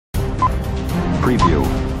Preview.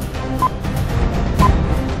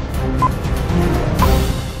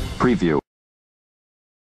 Preview.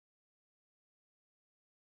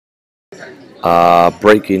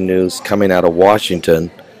 Breaking news coming out of Washington,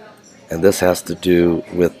 and this has to do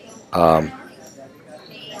with a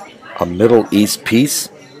Middle East peace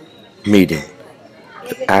meeting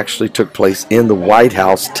that actually took place in the White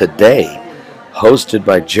House today, hosted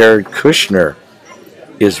by Jared Kushner.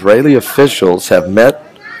 Israeli officials have met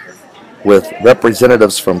with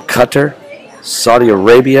representatives from Qatar, Saudi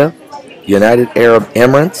Arabia, United Arab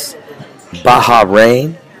Emirates,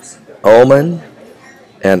 Bahrain, Oman,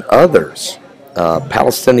 and others.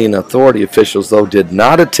 Palestinian Authority officials, though, did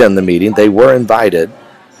not attend the meeting. They were invited,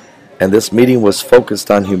 and this meeting was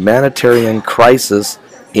focused on humanitarian crisis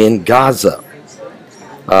in Gaza.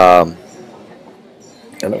 And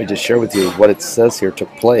let me just share with you what it says here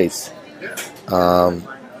took place.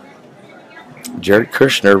 Jared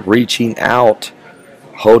Kushner reaching out,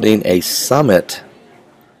 holding a summit.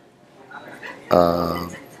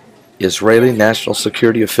 Israeli national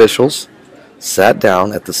security officials sat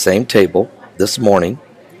down at the same table this morning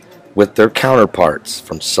with their counterparts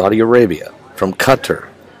from Saudi Arabia, from Qatar,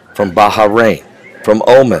 from Bahrain, from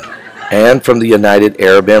Oman, and from the United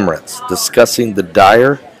Arab Emirates, discussing the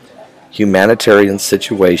dire humanitarian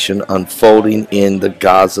situation unfolding in the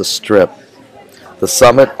Gaza Strip. The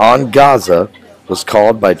summit on Gaza was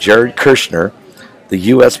called by Jared Kushner, the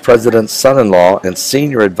U.S. President's son-in-law and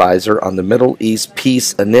senior advisor on the Middle East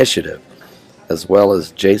Peace Initiative, as well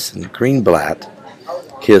as Jason Greenblatt,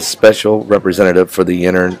 his special representative for the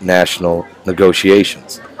international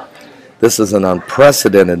negotiations. This is an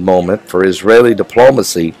unprecedented moment for Israeli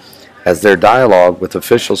diplomacy, as their dialogue with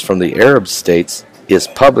officials from the Arab states is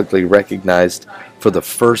publicly recognized for the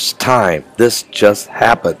first time. This just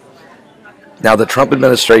happened. Now, the Trump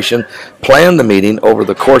administration planned the meeting over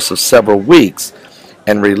the course of several weeks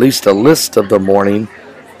and released a list of the morning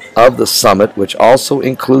of the summit, which also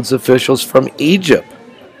includes officials from Egypt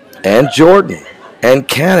and Jordan and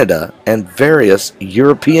Canada and various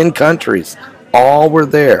European countries. All were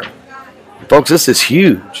there. Folks, this is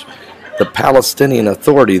huge. The Palestinian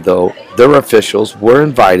Authority, though, their officials were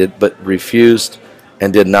invited but refused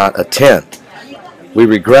and did not attend. We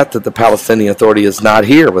regret that the Palestinian Authority is not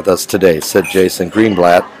here with us today, said Jason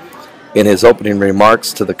Greenblatt in his opening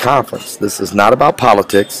remarks to the conference. This is not about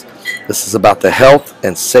politics. This is about the health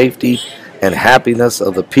and safety and happiness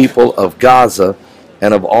of the people of Gaza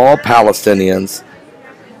and of all Palestinians,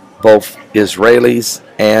 both Israelis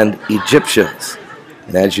and Egyptians.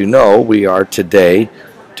 And as you know, we are today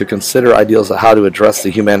to consider ideas of how to address the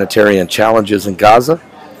humanitarian challenges in Gaza.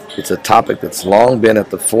 It's a topic that's long been at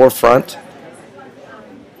the forefront.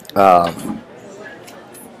 Now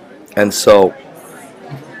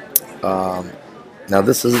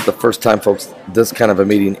this isn't the first time, folks, this kind of a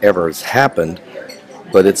meeting ever has happened,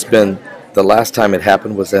 but it's been, the last time it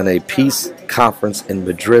happened was in a peace conference in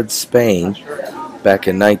Madrid, Spain, back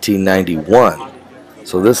in 1991.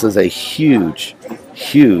 So this is a huge,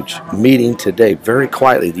 huge meeting today. Very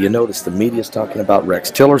quietly, do you notice the media's talking about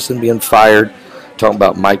Rex Tillerson being fired, talking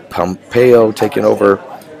about Mike Pompeo taking over,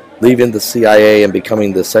 leaving the CIA and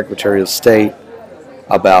becoming the Secretary of State,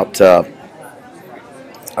 about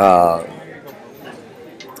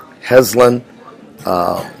Heslin,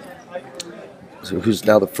 who's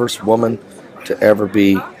now the first woman to ever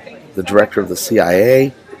be the director of the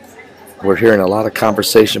CIA. We're hearing a lot of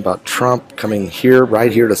conversation about Trump coming here,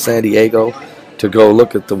 right here to San Diego, to go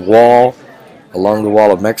look at the wall, along the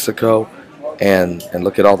wall of Mexico, and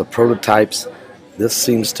look at all the prototypes. This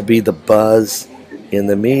seems to be the buzz in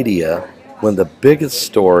the media, when the biggest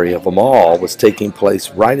story of them all was taking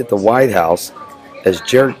place right at the White House, as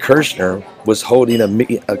Jared Kushner was holding a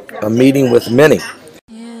meeting with many.